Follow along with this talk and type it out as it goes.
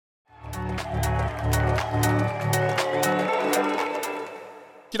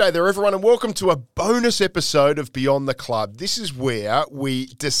G'day there, everyone, and welcome to a bonus episode of Beyond the Club. This is where we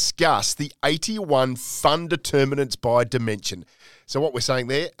discuss the 81 fun determinants by dimension. So what we're saying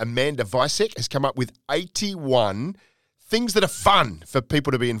there, Amanda Vicek has come up with 81 things that are fun for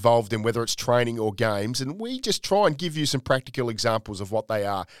people to be involved in, whether it's training or games, and we just try and give you some practical examples of what they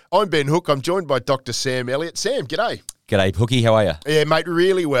are. I'm Ben Hook. I'm joined by Dr. Sam Elliott. Sam, g'day. G'day, Hookie. How are you? Yeah, mate,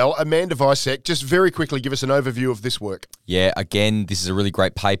 really well. Amanda Vicek, just very quickly give us an overview of this work. Yeah, again, this is a really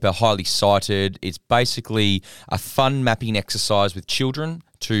great paper, highly cited. It's basically a fun mapping exercise with children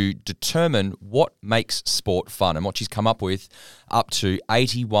to determine what makes sport fun. And what she's come up with, up to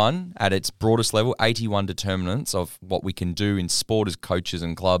 81, at its broadest level, 81 determinants of what we can do in sport as coaches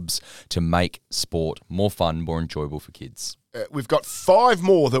and clubs to make sport more fun, more enjoyable for kids. We've got 5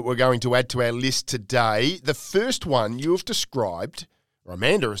 more that we're going to add to our list today. The first one you have described, or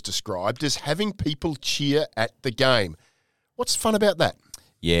Amanda has described, as having people cheer at the game. What's fun about that?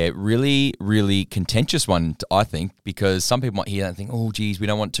 Yeah, really, really contentious one, I think, because some people might hear that and think, oh, geez, we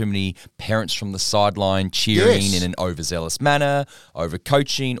don't want too many parents from the sideline cheering in an overzealous manner,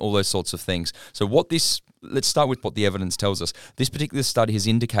 over-coaching, all those sorts of things. So let's start with what the evidence tells us. This particular study has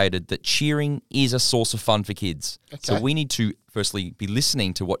indicated that cheering is a source of fun for kids. Okay. So we need to, firstly, be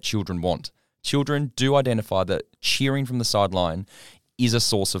listening to what children want. Children do identify that cheering from the sideline is a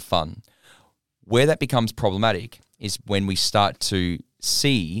source of fun. Where that becomes problematic is when we start to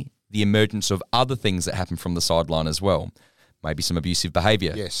see the emergence of other things that happen from the sideline as well. Maybe some abusive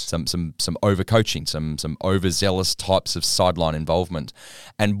behaviour, some overcoaching, some overzealous types of sideline involvement.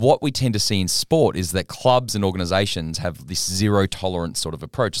 And what we tend to see in sport is that clubs and organisations have this zero tolerance sort of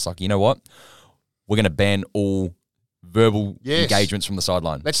approach. It's like, you know what? We're going to ban all verbal engagements from the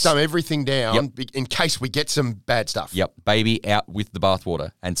sideline. Let's dumb everything down in case we get some bad stuff. Yep, baby out with the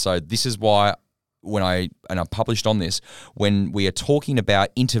bathwater. And so this is why I published on this, when we are talking about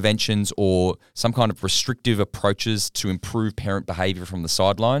interventions or some kind of restrictive approaches to improve parent behaviour from the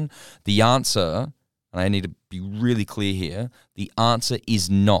sideline, the answer, and I need to be really clear here, the answer is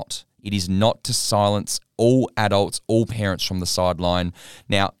not. It is not to silence all adults, all parents from the sideline.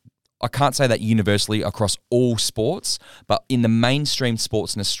 Now, I can't say that universally across all sports, but in the mainstream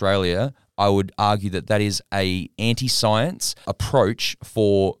sports in Australia, I would argue that that is a anti-science approach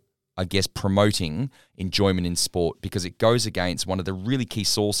for, I guess, promoting enjoyment in sport, because it goes against one of the really key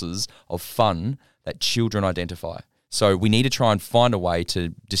sources of fun that children identify. So we need to try and find a way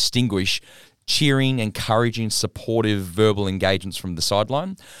to distinguish cheering, encouraging, supportive verbal engagements from the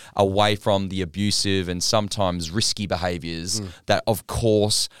sideline away from the abusive and sometimes risky behaviours that, of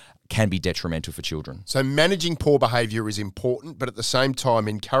course, can be detrimental for children. So managing poor behaviour is important, but at the same time,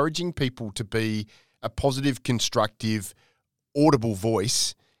 encouraging people to be a positive, constructive, audible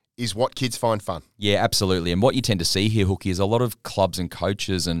voice is what kids find fun. Yeah, absolutely. And what you tend to see here, Hookie, is a lot of clubs and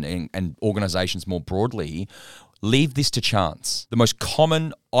coaches and organisations more broadly leave this to chance. The most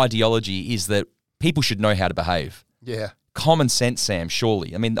common ideology is that people should know how to behave. Yeah. Common sense, Sam,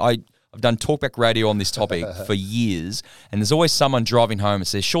 surely. I mean, I've done talkback radio on this topic for years, and there's always someone driving home and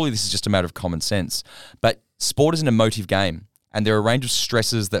says, surely this is just a matter of common sense. But sport is an emotive game, and there are a range of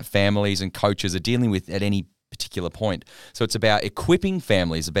stresses that families and coaches are dealing with at any particular point. So it's about equipping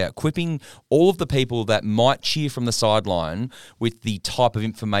families, about equipping all of the people that might cheer from the sideline with the type of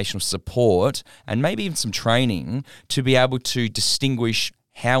informational support and maybe even some training to be able to distinguish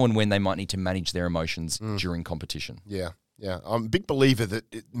how and when they might need to manage their emotions during competition. Yeah. I'm a big believer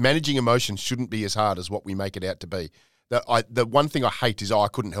that managing emotions shouldn't be as hard as what we make it out to be. The one thing I hate is, I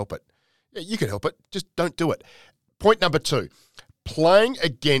couldn't help it. Yeah, you can help it, just don't do it. Point number 2. Playing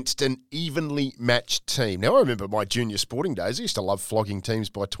against an evenly matched team. Now, I remember my junior sporting days. I used to love flogging teams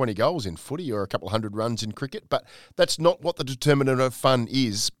by 20 goals in footy or a couple of hundred runs in cricket, but that's not what the determinant of fun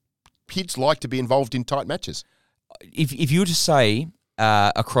is. Kids like to be involved in tight matches. If you were to say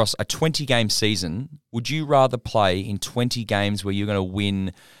across a 20-game season, would you rather play in 20 games where you're going to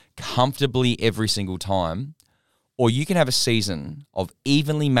win comfortably every single time, or you can have a season of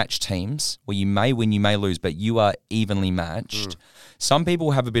evenly matched teams where you may win, you may lose, but you are evenly matched? Some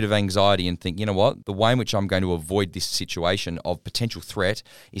people have a bit of anxiety and think, you know what, the way in which I'm going to avoid this situation of potential threat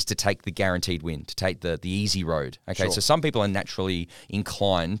is to take the guaranteed win, to take the easy road. Okay, So some people are naturally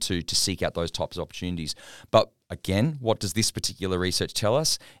inclined to seek out those types of opportunities. But again, what does this particular research tell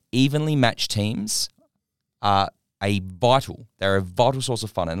us? Evenly matched teams are they're a vital source of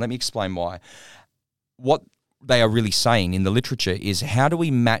fun. And let me explain why. What they are really saying in the literature is, how do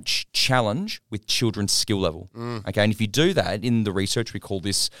we match challenge with children's skill level? Okay, and if you do that, in the research we call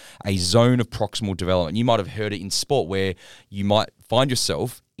this a zone of proximal development. You might have heard it in sport, where you might find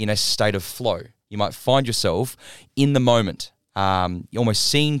yourself in a state of flow. You might find yourself in the moment. You're almost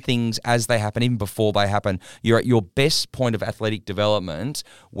seeing things as they happen, even before they happen. You're at your best point of athletic development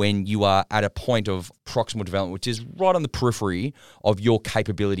when you are at a point of proximal development, which is right on the periphery of your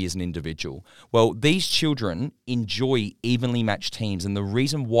capability as an individual. Well, these children enjoy evenly matched teams, and the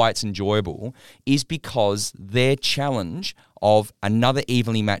reason why it's enjoyable is because their challenge of another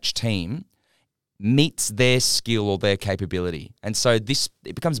evenly matched team meets their skill or their capability. And so it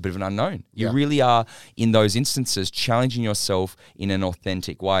becomes a bit of an unknown. You really are, in those instances, challenging yourself in an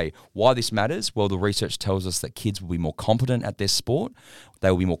authentic way. Why this matters? Well, the research tells us that kids will be more competent at their sport. They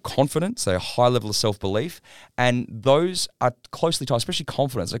will be more confident, so a high level of self-belief. And those are closely tied, especially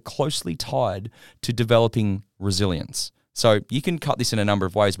confidence, are closely tied to developing resilience. So you can cut this in a number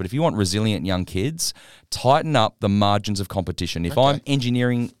of ways, but if you want resilient young kids, tighten up the margins of competition. If I'm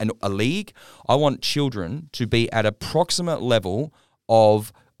engineering a league, I want children to be at a proximate level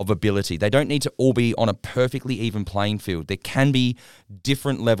of ability. They don't need to all be on a perfectly even playing field. There can be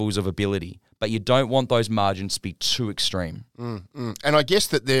different levels of ability, but you don't want those margins to be too extreme. And I guess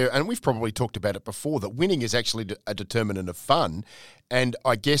that and we've probably talked about it before, that winning is actually a determinant of fun. And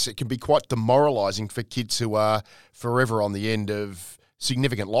I guess it can be quite demoralising for kids who are forever on the end of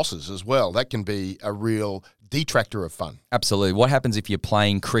significant losses as well. That can be a real detractor of fun. Absolutely. What happens if you're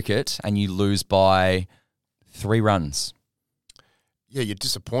playing cricket and you lose by 3 runs? Yeah, you're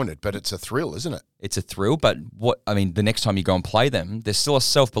disappointed, but it's a thrill, isn't it? It's a thrill, but the next time you go and play them, there's still a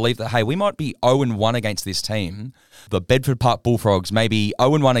self-belief that, hey, we might be 0-1 against this team. The Bedford Park Bullfrogs may be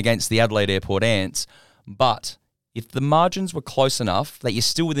 0-1 against the Adelaide Airport Ants, but if the margins were close enough that you're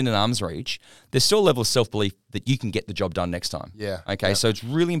still within an arm's reach, there's still a level of self-belief that you can get the job done next time. Yeah. Okay, yeah. so it's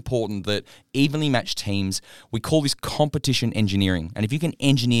really important that evenly matched teams, we call this competition engineering. And if you can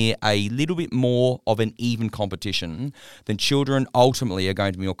engineer a little bit more of an even competition, then children ultimately are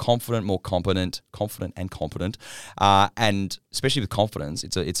going to be more confident, more competent, and especially with confidence,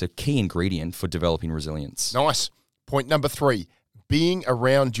 it's a key ingredient for developing resilience. Nice. Point number 3, being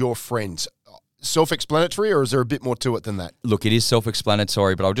around your friends. Self-explanatory, or is there a bit more to it than that? Look, it is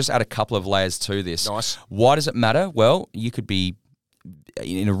self-explanatory, but I'll just add a couple of layers to this. Nice. Why does it matter? Well, you could be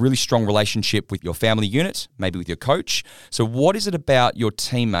in a really strong relationship with your family unit, maybe with your coach. So what is it about your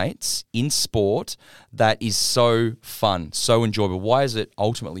teammates in sport that is so fun, so enjoyable? Why is it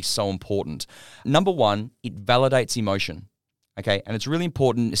ultimately so important? Number 1, it validates emotion. Okay, and it's really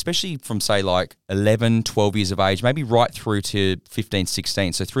important, especially from, say, like 11, 12 years of age, maybe right through to 15,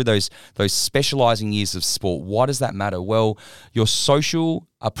 16. So through those specializing years of sport, why does that matter? Well, your social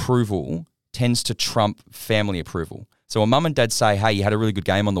approval tends to trump family approval. So when mum and dad say, hey, you had a really good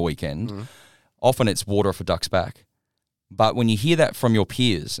game on the weekend, often it's water off a duck's back. But when you hear that from your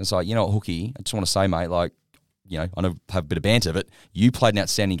peers, it's like, you know what, Hookie, I just want to say, mate, like, you know, I know have a bit of banter, but you played an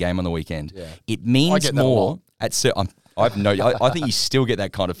outstanding game on the weekend. Yeah. It means more at I think you still get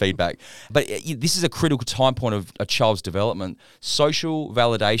that kind of feedback. But this is a critical time point of a child's development. Social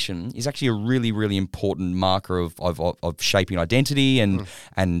validation is actually a really, really important marker of shaping identity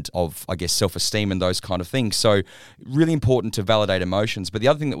and of, I guess, self-esteem and those kind of things. So really important to validate emotions. But the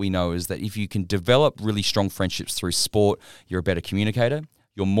other thing that we know is that if you can develop really strong friendships through sport, you're a better communicator.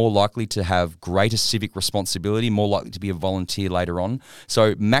 You're more likely to have greater civic responsibility, more likely to be a volunteer later on.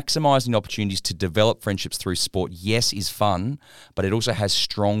 So maximizing opportunities to develop friendships through sport, yes, is fun, but it also has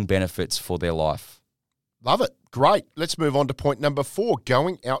strong benefits for their life. Love it. Great. Let's move on to point number 4,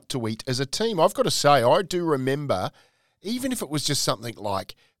 going out to eat as a team. I've got to say, I do remember, even if it was just something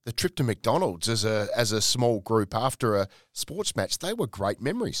like the trip to McDonald's as a small group after a sports match, they were great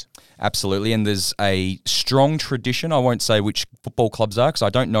memories. Absolutely, and there's a strong tradition. I won't say which football clubs are because I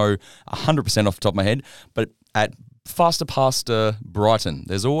don't know 100% off the top of my head, but at Faster Pasta Brighton,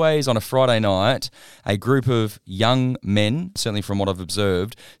 there's always on a Friday night a group of young men, certainly from what I've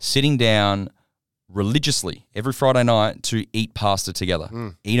observed, sitting down religiously every Friday night to eat pasta together,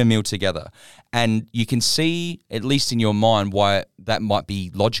 eat a meal together. And you can see, at least in your mind, why that might be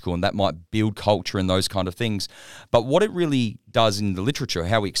logical and that might build culture and those kind of things. But what it really does in the literature,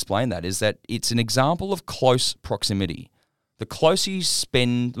 how we explain that, is that it's an example of close proximity. The closer you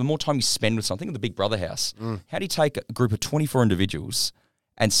spend, the more time you spend with something, the Big Brother house. How do you take a group of 24 individuals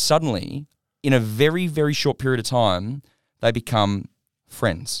and suddenly, in a very, very short period of time, they become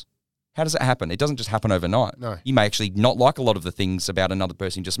friends? How does that happen? It doesn't just happen overnight. No. You may actually not like a lot of the things about another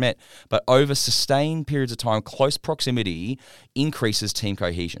person you just met, but over sustained periods of time, close proximity increases team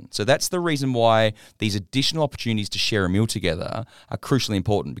cohesion. So that's the reason why these additional opportunities to share a meal together are crucially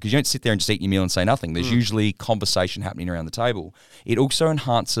important, because you don't sit there and just eat your meal and say nothing. There's usually conversation happening around the table. It also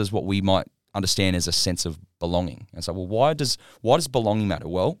enhances what we might understand as a sense of belonging. And so, well, why does belonging matter?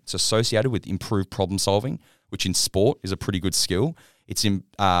 Well, it's associated with improved problem solving, which in sport is a pretty good skill.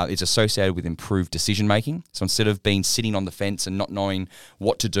 It's associated with improved decision making. So instead of being sitting on the fence and not knowing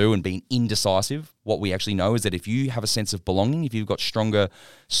what to do and being indecisive, what we actually know is that if you have a sense of belonging, if you've got stronger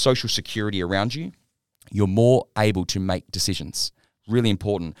social security around you, you're more able to make decisions. Really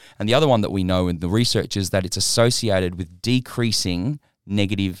important. And the other one that we know in the research is that it's associated with decreasing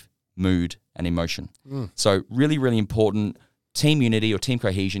negative mood and emotion. So really, really important. Team unity or team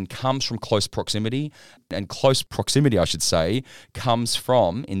cohesion comes from close proximity, and close proximity, I should say, comes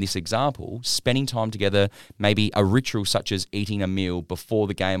from, in this example, spending time together, maybe a ritual such as eating a meal before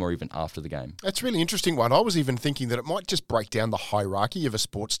the game or even after the game. That's a really interesting one. I was even thinking that it might just break down the hierarchy of a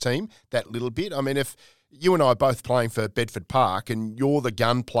sports team that little bit. I mean, if you and I are both playing for Bedford Park and you're the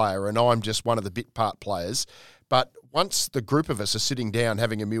gun player and I'm just one of the bit part players, but once the group of us are sitting down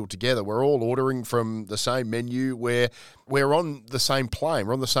having a meal together, we're all ordering from the same menu, we're on the same plane,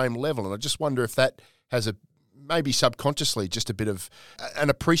 we're on the same level. And I just wonder if that has maybe subconsciously just a bit of an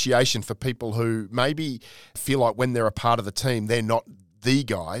appreciation for people who maybe feel like when they're a part of the team, they're not the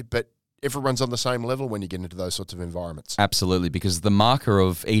guy, but everyone's on the same level when you get into those sorts of environments. Absolutely, because the marker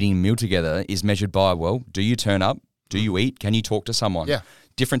of eating a meal together is measured by, well, do you turn up? Do you eat? Can you talk to someone? Yeah.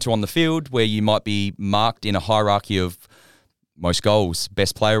 Different to on the field where you might be marked in a hierarchy of most goals,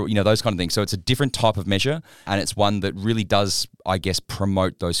 best player, those kind of things. So it's a different type of measure, and it's one that really does, I guess,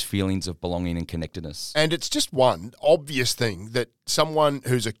 promote those feelings of belonging and connectedness. And it's just one obvious thing that someone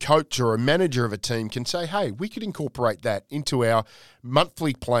who's a coach or a manager of a team can say, hey, we could incorporate that into our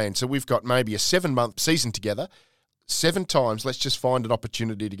monthly plan. So we've got maybe a 7-month season together. 7 times, let's just find an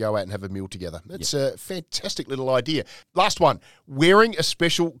opportunity to go out and have a meal together. That's a fantastic little idea. Last one, wearing a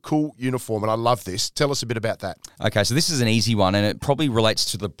special cool uniform, and I love this. Tell us a bit about that. Okay, so this is an easy one, and it probably relates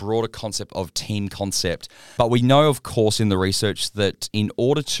to the broader concept of team concept. But we know, of course, in the research that in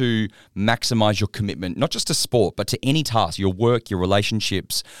order to maximize your commitment, not just to sport, but to any task, your work, your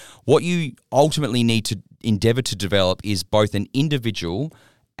relationships, what you ultimately need to endeavor to develop is both an individual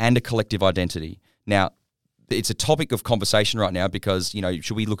and a collective identity. Now, it's a topic of conversation right now because,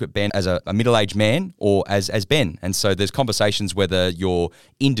 should we look at Ben as a middle-aged man or as Ben? And so there's conversations whether your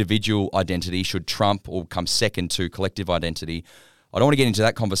individual identity should trump or come second to collective identity. I don't want to get into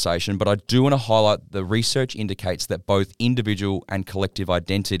that conversation, but I do want to highlight the research indicates that both individual and collective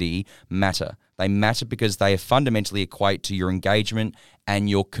identity matter. They matter because they fundamentally equate to your engagement and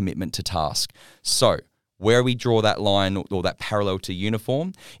your commitment to task. So where we draw that line or that parallel to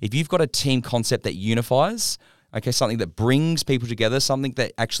uniform, if you've got a team concept that unifies, something that brings people together, something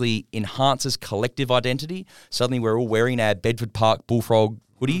that actually enhances collective identity, suddenly we're all wearing our Bedford Park Bullfrog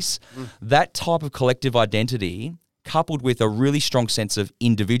hoodies, that type of collective identity coupled with a really strong sense of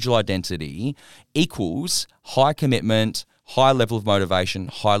individual identity equals high commitment, high level of motivation,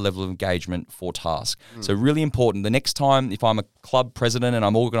 high level of engagement for task. So really important. The next time, if I'm a club president and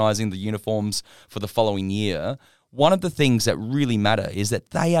I'm organising the uniforms for the following year, one of the things that really matter is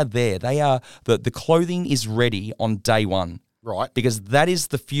that they are there. The clothing is ready on day one. Right. Because that is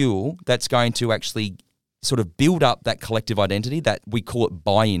the fuel that's going to actually sort of build up that collective identity that we call it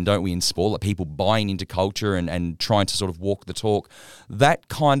buy-in, don't we, in sport, like people buying into culture and trying to sort of walk the talk. That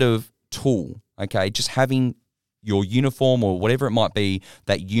kind of tool, just having your uniform or whatever it might be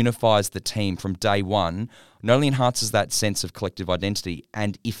that unifies the team from day one, not only enhances that sense of collective identity,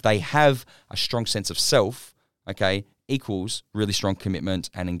 and if they have a strong sense of self, equals really strong commitment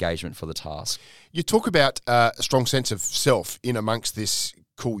and engagement for the task. You talk about a strong sense of self in amongst this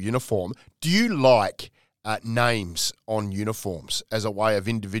cool uniform. Do you like names on uniforms as a way of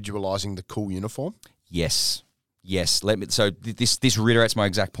individualising the cool uniform? Yes. So this reiterates my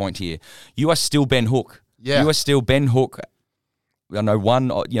exact point here. You are still Ben Hook. Yeah. You are still Ben Hook. I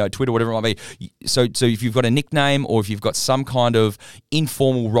know Twitter, whatever it might be. So if you've got a nickname or if you've got some kind of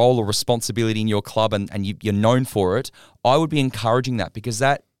informal role or responsibility in your club and you're known for it, I would be encouraging that because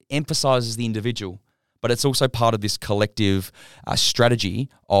that emphasizes the individual. But it's also part of this collective strategy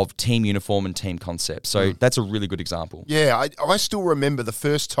of team uniform and team concept. So that's a really good example. Yeah, I still remember the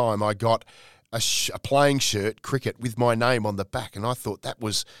first time I got a playing shirt, cricket, with my name on the back, and I thought that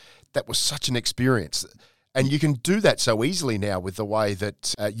was such an experience. And you can do that so easily now with the way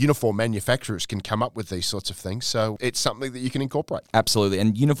that uniform manufacturers can come up with these sorts of things. So it's something that you can incorporate. Absolutely.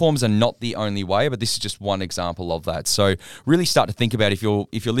 And uniforms are not the only way, but this is just one example of that. So really start to think about if you're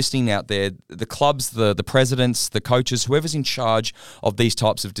listening out there, the clubs, the presidents, the coaches, whoever's in charge of these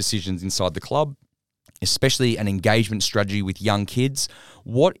types of decisions inside the club, especially an engagement strategy with young kids,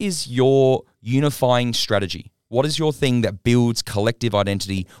 what is your unifying strategy? What is your thing that builds collective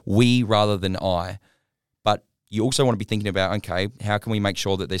identity, we rather than I? But you also want to be thinking about, okay, how can we make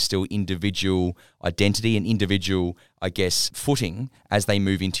sure that there's still individual identity and individual, I guess, footing as they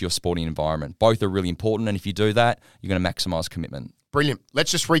move into your sporting environment. Both are really important, and if you do that, you're going to maximize commitment. Brilliant.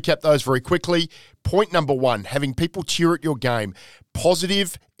 Let's just recap those very quickly. Point number 1, having people cheer at your game.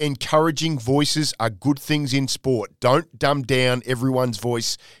 Positive, encouraging voices are good things in sport. Don't dumb down everyone's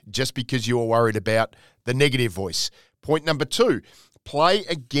voice just because you're worried about the negative voice. Point number 2, play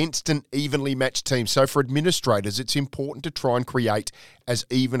against an evenly matched team. So for administrators, it's important to try and create as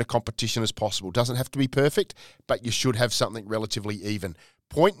even a competition as possible. Doesn't have to be perfect, but you should have something relatively even.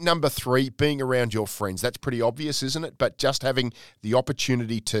 Point number 3, being around your friends. That's pretty obvious, isn't it? But just having the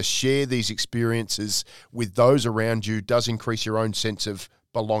opportunity to share these experiences with those around you does increase your own sense of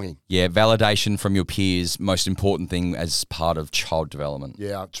belonging. Yeah, validation from your peers, most important thing as part of child development.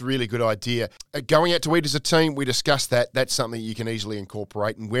 Yeah, it's a really good idea. Going out to eat as a team, we discussed that. That's something you can easily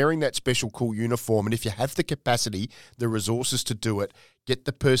incorporate. And wearing that special cool uniform, and if you have the capacity, the resources to do it, get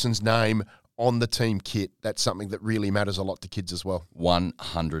the person's name on the team kit. That's something that really matters a lot to kids as well.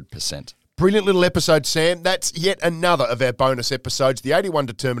 100%. Brilliant little episode, Sam. That's yet another of our bonus episodes, the 81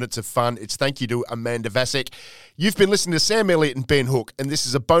 Determinants of Fun. It's thank you to Amanda Vasek. You've been listening to Sam Elliott and Ben Hook, and this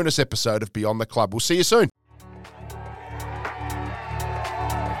is a bonus episode of Beyond the Club. We'll see you soon.